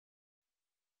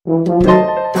Hello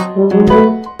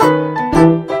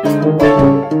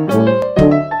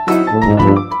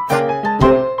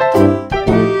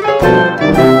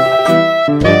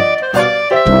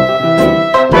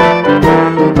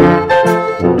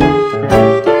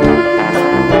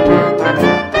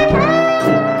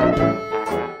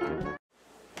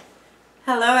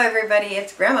everybody,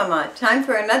 it's Grandmama. Time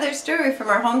for another story from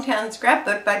our hometown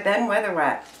scrapbook by Ben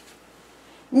Weatherwax.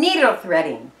 Needle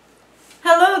threading.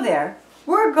 Hello there.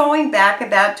 We're going back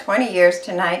about 20 years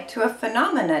tonight to a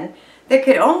phenomenon that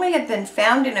could only have been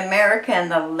found in America in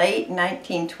the late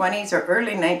 1920s or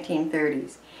early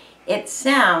 1930s. It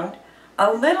sounds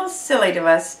a little silly to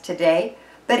us today,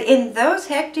 but in those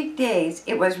hectic days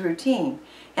it was routine.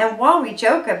 And while we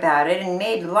joke about it and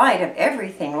made light of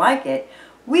everything like it,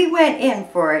 we went in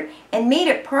for it and made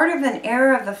it part of an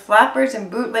era of the flappers and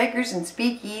bootleggers and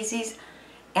speakeasies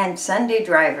and Sunday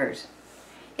drivers.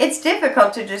 It's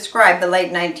difficult to describe the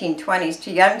late 1920s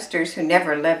to youngsters who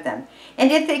never lived them,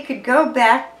 and if they could go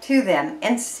back to them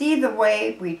and see the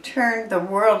way we turned the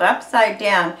world upside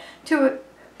down to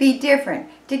be different,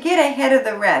 to get ahead of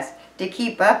the rest, to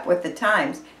keep up with the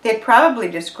times, they'd probably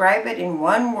describe it in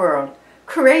one word: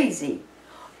 crazy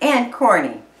and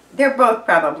corny. They're both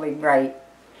probably right.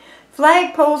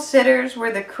 Flagpole sitters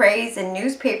were the craze, and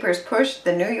newspapers pushed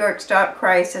the New York stock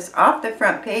crisis off the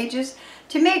front pages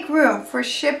to make room for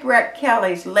Shipwreck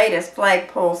Kelly's latest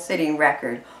flagpole sitting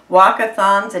record.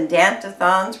 Walkathons and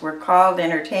dance-a-thons were called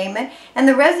entertainment, and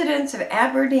the residents of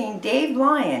Aberdeen, Dave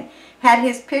Lyon, had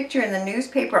his picture in the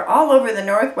newspaper all over the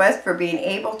Northwest for being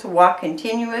able to walk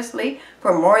continuously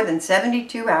for more than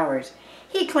 72 hours.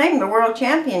 He claimed the world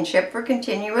championship for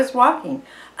continuous walking.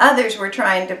 Others were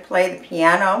trying to play the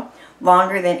piano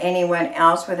longer than anyone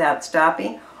else without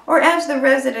stopping, or as the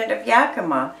resident of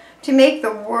Yakima, to make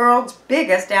the world's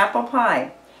biggest apple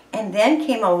pie. And then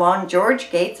came along George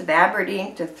Gates of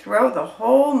Aberdeen to throw the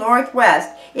whole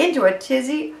Northwest into a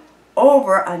tizzy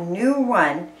over a new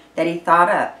one that he thought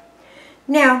up.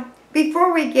 Now,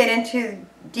 before we get into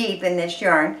deep in this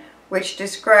yarn, which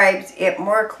describes it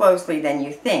more closely than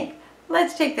you think,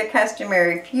 let's take the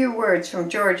customary few words from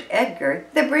George Edgar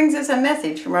that brings us a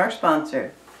message from our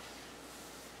sponsor.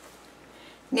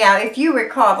 Now, if you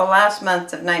recall the last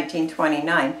months of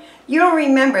 1929, you'll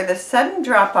remember the sudden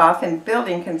drop-off in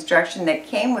building construction that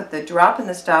came with the drop in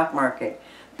the stock market.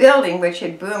 Building, which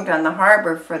had boomed on the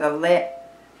harbor for the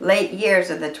late years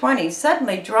of the 20s,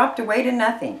 suddenly dropped away to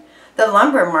nothing. The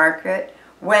lumber market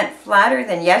went flatter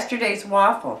than yesterday's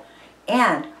waffle,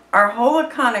 and our whole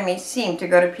economy seemed to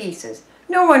go to pieces.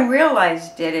 No one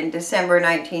realized it in December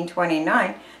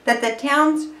 1929 that the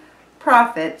town's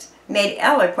prophets made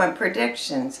eloquent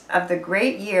predictions of the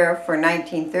great year for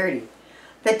 1930.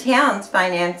 The town's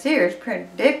financiers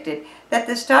predicted that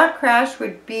the stock crash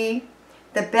would be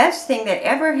the best thing that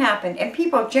ever happened, and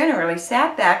people generally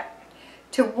sat back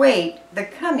to wait the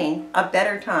coming of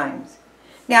better times.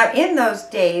 Now, in those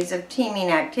days of teeming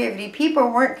activity, people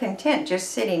weren't content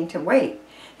just sitting to wait.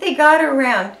 They got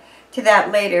around to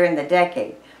that later in the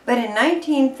decade. But in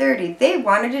 1930, they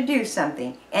wanted to do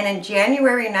something. And in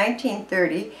January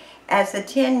 1930, as the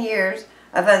 10 years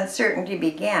of uncertainty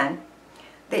began,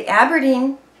 the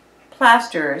Aberdeen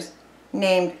plasterers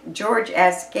named George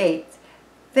S. Gates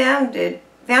found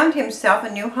himself a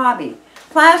new hobby.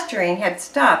 Plastering had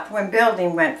stopped when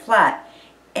building went flat,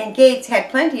 and Gates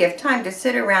had plenty of time to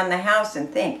sit around the house and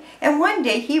think. And one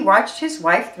day he watched his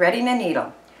wife threading a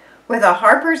needle. With a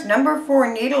Harper's No.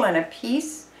 4 needle and a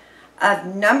piece of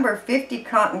No. 50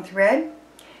 cotton thread,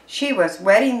 she was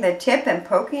wetting the tip and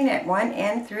poking at one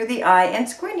end through the eye and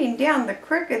squinting down the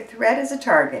crooked thread as a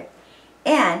target.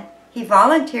 And he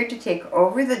volunteered to take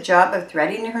over the job of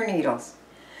threading her needles.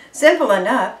 Simple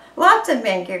enough, lots of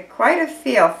men get quite a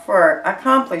feel for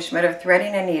accomplishment of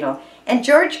threading a needle, and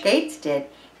George Gates did,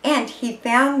 and he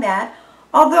found that,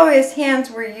 although his hands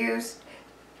were used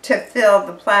to fill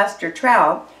the plaster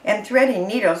trowel, and threading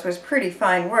needles was pretty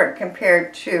fine work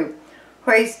compared to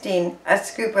hoisting a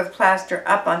scoop of plaster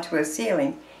up onto a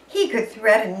ceiling, he could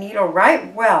thread a needle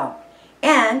right well,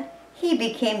 and he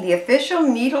became the official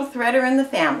needle threader in the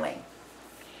family.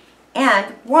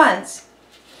 And once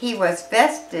he was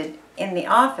vested in the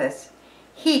office,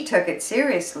 he took it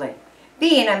seriously.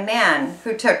 Being a man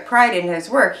who took pride in his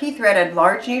work, he threaded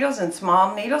large needles and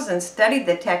small needles and studied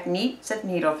the techniques of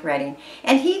needle threading.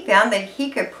 And he found that he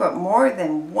could put more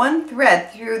than one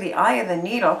thread through the eye of a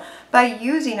needle by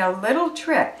using a little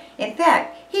trick. In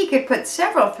fact, he could put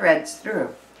several threads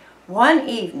through. One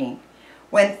evening,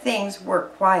 when things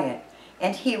were quiet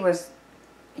and he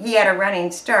had a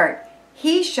running start,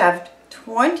 he shoved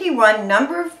 21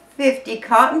 No. 50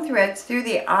 cotton threads through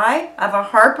the eye of a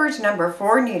Harper's No.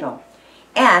 4 needle.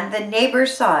 And the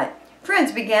neighbors saw it.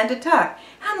 Friends began to talk.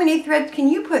 How many threads can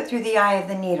you put through the eye of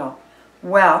the needle?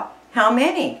 Well, how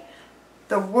many?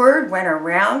 The word went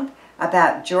around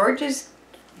about George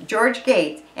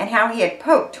Gates and how he had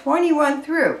poked 21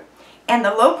 through. And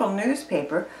the local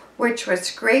newspaper, which was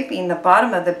scraping the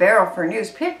bottom of the barrel for news,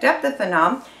 picked up the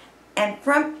phenomenon and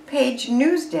front page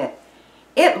newsed it.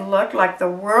 It looked like the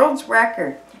world's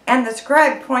record, and the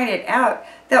scribe pointed out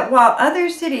that while other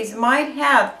cities might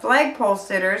have flagpole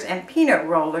sitters and peanut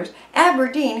rollers,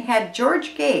 Aberdeen had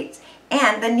George Gates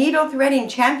and the needle threading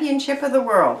championship of the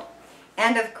world.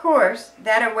 And of course,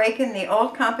 that awakened the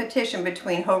old competition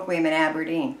between Hoquiam and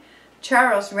Aberdeen.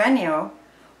 Charles Regnault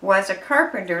was a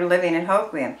carpenter living in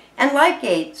Hoquiam, and like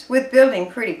Gates, with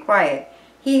building pretty quiet,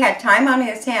 he had time on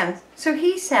his hands, so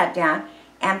he sat down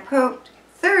and poked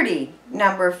 30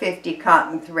 No. 50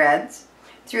 cotton threads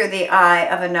through the eye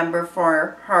of a No.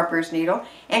 4 Harper's needle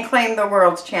and claimed the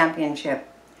world's championship.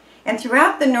 And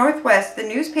throughout the Northwest, the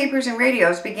newspapers and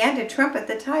radios began to trumpet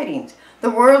the tidings. The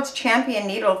world's champion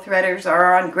needle threaders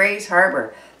are on Grays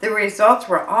Harbor. The results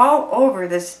were all over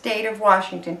the state of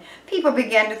Washington. People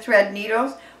began to thread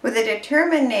needles with a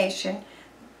determination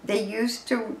they used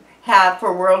to have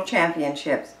for world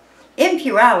championships. In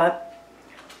Puyallup,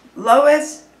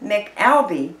 Lois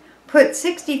McAlby put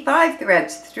 65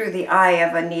 threads through the eye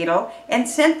of a needle and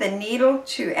sent the needle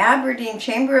to Aberdeen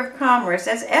Chamber of Commerce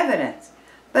as evidence.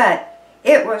 But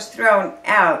it was thrown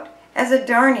out as a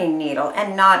darning needle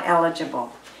and not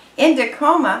eligible. In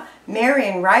Tacoma,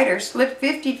 Marion Ryder slipped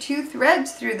 52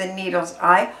 threads through the needle's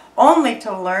eye, only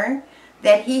to learn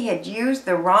that he had used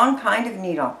the wrong kind of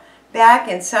needle. Back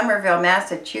in Somerville,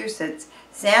 Massachusetts,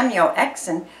 Samuel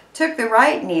Exon took the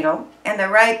right needle and the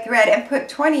right thread and put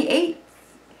 28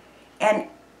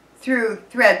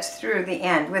 threads through the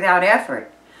end without effort.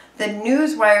 The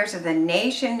news wires of the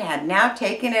nation had now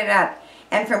taken it up,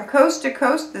 and from coast to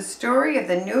coast the story of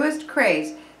the newest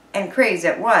craze, and craze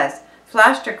it was,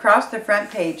 flashed across the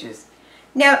front pages.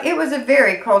 Now, it was a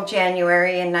very cold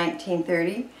January in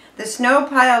 1930. The snow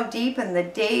piled deep, and the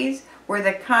days were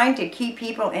the kind to keep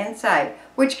people inside,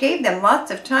 which gave them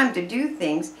lots of time to do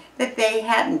things that they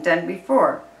hadn't done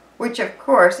before, which of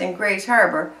course in Grays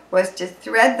Harbor was to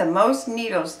thread the most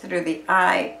needles through the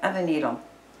eye of a needle.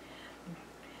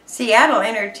 Seattle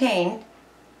entertained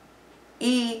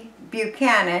E.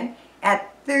 Buchanan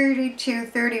at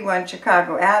 3231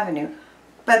 Chicago Avenue,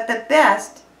 but the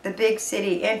best the big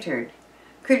city entered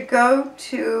could go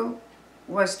to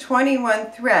was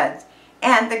 21 threads,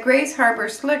 and the Grays Harbor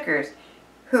Slickers,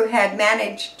 who had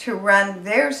managed to run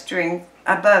their string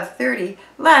above 30,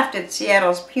 laughed at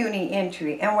Seattle's puny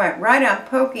entry and went right on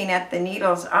poking at the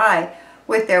needle's eye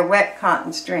with their wet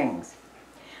cotton strings.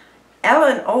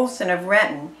 Ellen Olson of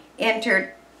Renton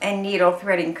entered a needle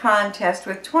threading contest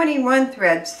with 21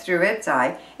 threads through its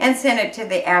eye and sent it to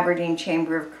the Aberdeen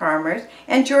Chamber of Commerce,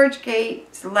 and George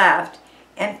Gates laughed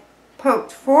and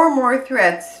poked 4 more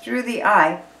threads through the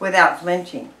eye without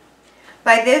flinching.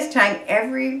 By this time,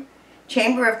 every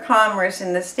Chamber of Commerce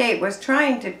in the state was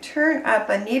trying to turn up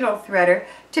a needle threader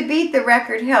to beat the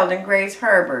record held in Grays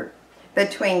Harbor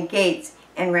between Gates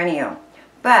and Regnault.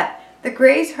 But the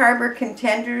Grays Harbor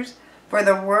contenders for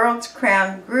the world's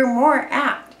crown grew more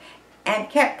apt and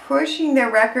kept pushing their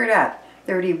record up.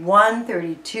 31,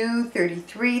 32,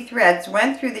 33 threads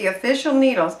went through the official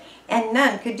needles, and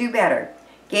none could do better.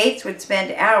 Gates would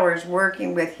spend hours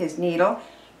working with his needle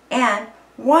and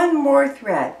 1 more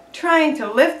thread, trying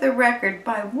to lift the record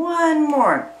by 1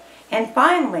 more. And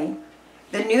finally,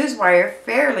 the newswire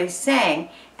fairly sang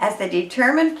as the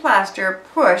determined plasterer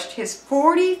pushed his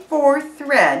 44th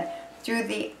thread through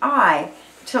the eye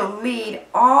to lead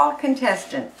all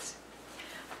contestants.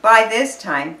 By this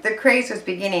time, the craze was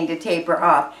beginning to taper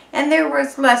off, and there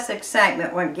was less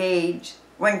excitement when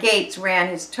Gates ran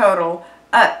his total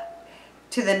up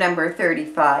to the number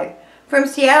 35. From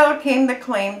Seattle came the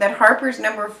claim that Harper's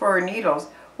No. 4 needles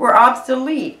were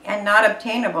obsolete and not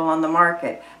obtainable on the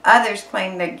market. Others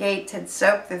claimed that Gates had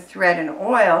soaked the thread in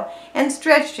oil and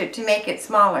stretched it to make it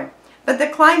smaller. But the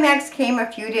climax came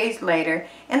a few days later,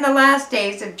 in the last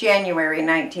days of January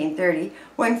 1930,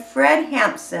 when Fred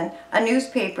Hampson, a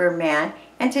newspaper man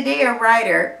and today a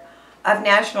writer of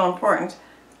national importance,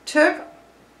 took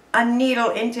a needle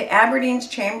into Aberdeen's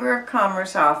Chamber of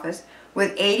Commerce office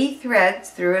with 80 threads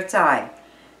through its eye.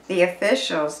 The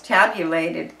officials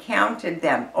counted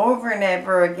them over and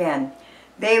over again.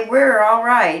 They were all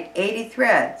right, 80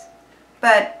 threads.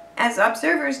 But as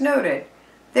observers noted,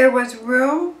 there was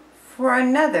room for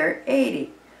another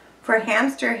 80. for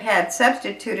Hamster had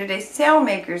substituted a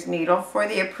sailmaker's needle for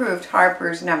the approved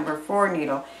Harper's No. 4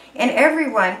 needle, and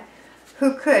everyone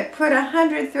who could put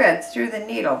 100 threads through the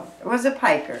needle was a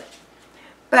piker.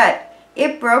 But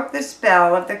it broke the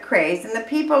spell of the craze, and the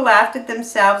people laughed at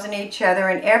themselves and each other,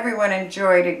 and everyone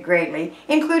enjoyed it greatly,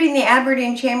 including the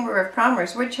Aberdeen Chamber of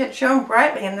Commerce, which had shone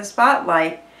brightly in the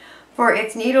spotlight for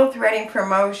its needle threading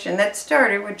promotion that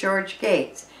started with George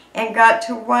Gates, and got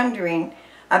to wondering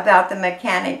about the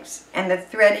mechanics and the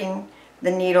threading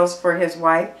the needles for his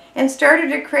wife, and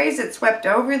started a craze that swept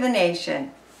over the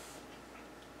nation.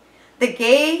 The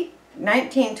gay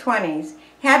 1920s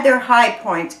had their high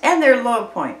points and their low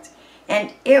points,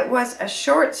 and it was a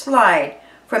short slide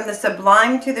from the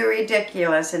sublime to the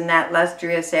ridiculous in that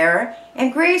lustrous era,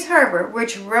 and Grays Harbor,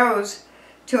 which rose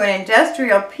to an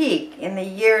industrial peak in the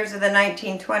years of the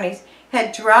 1920s,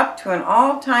 had dropped to an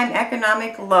all-time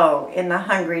economic low in the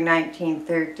hungry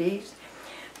 1930s,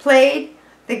 played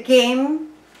the game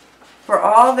for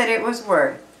all that it was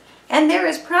worth. And there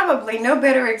is probably no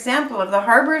better example of the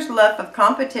harbor's love of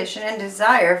competition and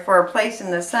desire for a place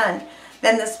in the sun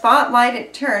than the spotlight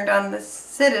it turned on the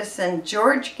citizen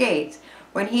George Gates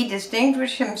when he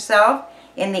distinguished himself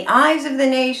in the eyes of the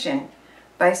nation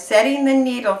by setting the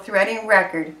needle threading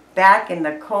record back in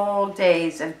the cold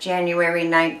days of January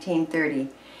 1930.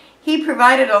 He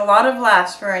provided a lot of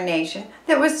laughs for a nation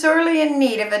that was sorely in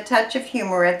need of a touch of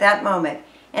humor at that moment,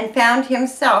 and found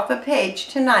himself a page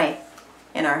tonight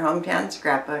in our hometown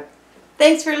scrapbook.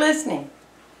 Thanks for listening.